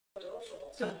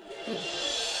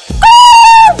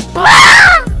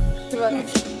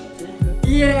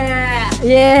Yeah!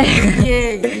 Yeah!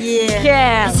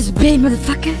 Yeah! SSB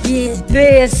motherfucker! DSB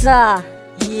BSA!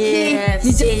 Yeah!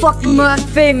 Need to fucking more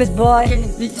famous boy!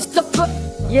 Need to stop.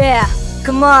 Yeah!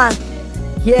 Come on!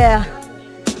 Yeah!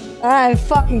 I'm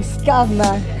fucking scaf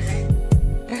man!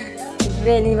 Ik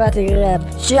weet niet wat ik rap.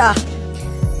 Tja!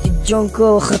 Die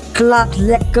jonko geklapt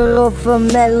lekker over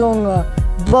mijn longen.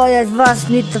 Boy, het was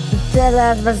niet te vertellen,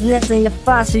 het was net een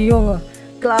Javaanse jongen.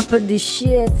 Klappen die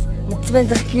shit met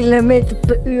 20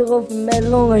 km/h over mijn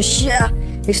longen. Tja!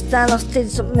 Ik sta nog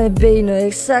steeds op mijn benen.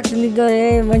 Ik zak er niet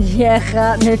doorheen, want jij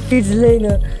gaat mijn fiets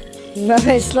lenen. Maar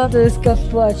mijn slotter is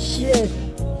kapot, shit.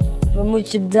 Wat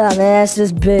moet je dan,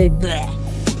 SSB? Bleh.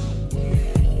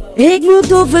 Ik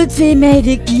moet over 2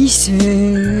 meiden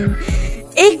kiezen.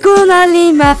 Ik kon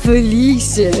alleen maar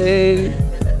verliezen.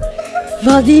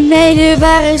 Want die meiden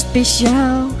waren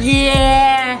speciaal.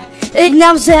 Yeah! Ik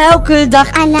nam ze elke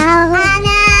dag aan.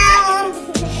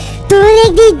 Toen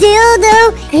ik die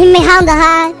dildo in mijn handen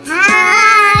had.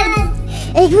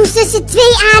 Ik moest tussen 2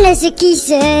 anussen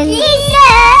kiezen.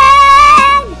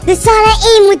 Dus zal er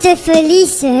 1 moeten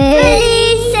verliezen.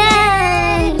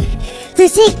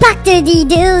 Dus ik pakte die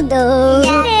dildo.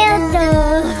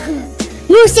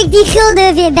 Moest ik die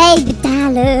gulden weer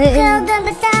bijbetalen.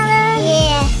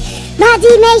 Maar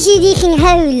die meisje die ging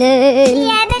huilen.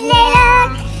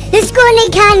 Dus kon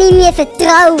ik haar niet meer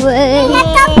vertrouwen.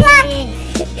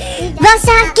 Was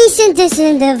haar kiezen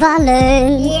tussen de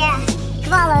wallen.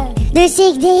 Dus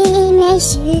ik deed een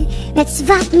meisje met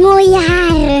zwart mooie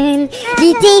haren.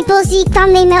 Die tepels die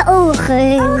kwam in mijn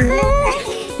ogen.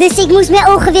 Dus ik moest mijn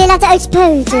ogen weer laten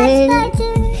uitspuiten.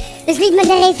 Dus liet me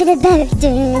daar even naar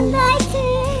buiten.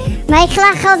 Maar ik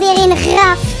lag alweer in een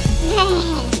graf.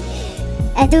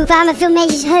 En toen kwamen veel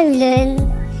meisjes huilen.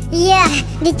 Ja,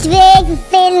 die 2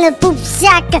 vervelende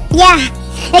poepzakken. Ja,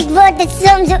 ik word het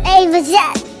soms zo even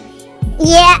zat.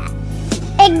 Ja,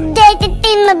 ik deed het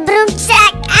in mijn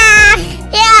broekzak.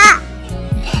 Ja.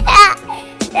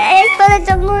 Ik vond het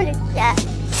zo moeilijk.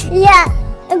 Ja,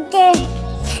 oké.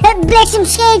 Het bliksem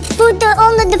scheet voeten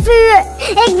onder de vuur.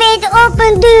 Ik weet op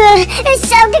een duur.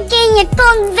 Zou ik in je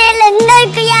kont willen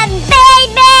neuken, ja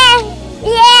baby.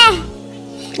 Yeah.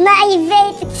 Maar je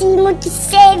weet het, je moet je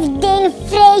 7 dingen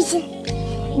vrezen.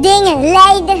 Dingen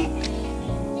lijden.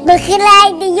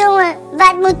 Begeleiden jongen,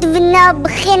 wat moeten we nou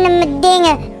beginnen met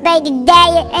dingen? Bij de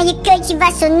dijen en je kutje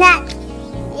was zo nat.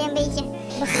 Ja, een beetje.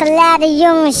 Begeleiden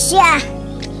jongens, ja.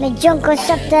 Met jonkos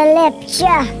op de lip,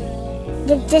 ja.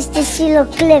 Dit is de silo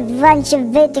clip, want je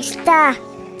weet ik sta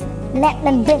met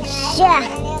mijn bips, ja.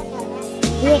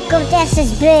 Hier komt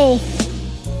SSB.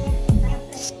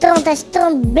 Stront en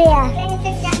strontbeer.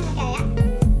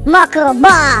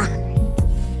 Makroba.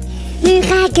 Nu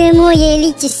ga ik een mooie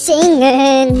liedje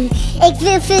zingen. Ik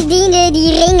wil verdienen,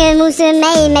 die ringen moesten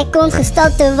mij in mijn kont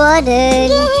gestopt worden.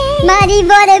 Maar die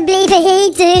woorden bleven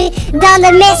heter dan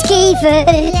de mesgever.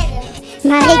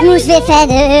 Maar ik moest weer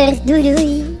verder, doei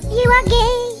doei. You are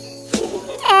gay,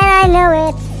 and I know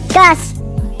it, 'cause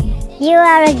you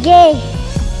are a gay.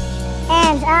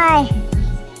 And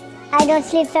I don't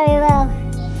sleep very well.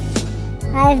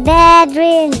 I have bad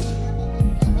dreams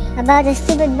about a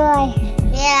stupid boy.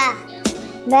 Yeah.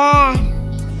 Bah.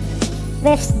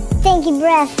 With stinky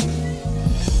breath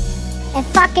and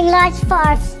fucking large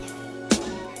farts.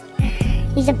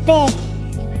 He's a pig.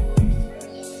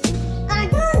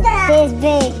 DSB,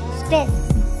 spit.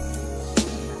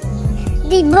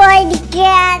 Die boy die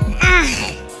kan,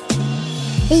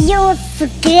 die jongen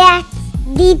verkraakt.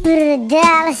 Diepere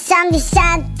dalen, Sam die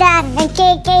staat daar en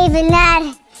keek even naar.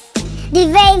 Die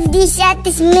wijf die zat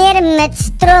te smeren met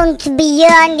stront.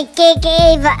 Björn die keek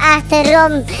even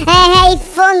achterom en hij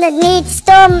vond het niet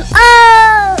stom.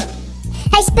 Oh!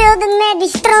 Hij speelde met die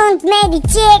stront, met die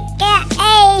chick,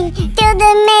 ey. Tilde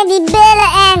met die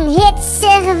billen en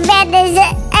hitsig werden ze,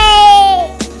 ey.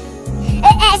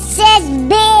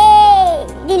 SSB,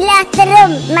 die lacht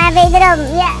erom, maar wederom,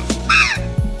 ja.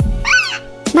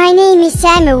 My name is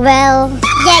Samuel.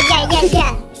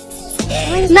 Yeah.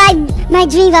 My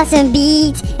dream was a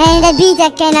beat, and that beat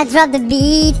I cannot drop the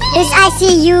beat. Dus I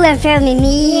see you and film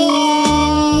me.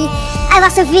 I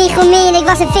was een fenomeen, ik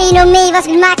was een fenomeen. Was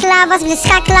ik een makelaar, was ik een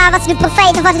schakelaar, was ik een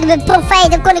profijt of was ik een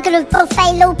profijt? Dan kon ik een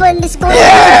profijt lopen, dus kon ik...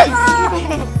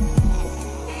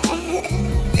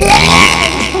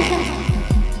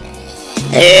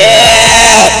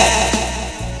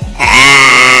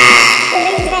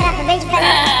 Een beetje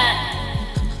verder.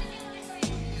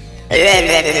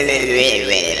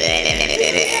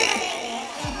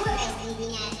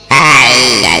 Ah,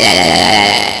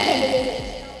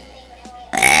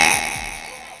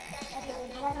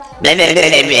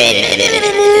 Blablabla.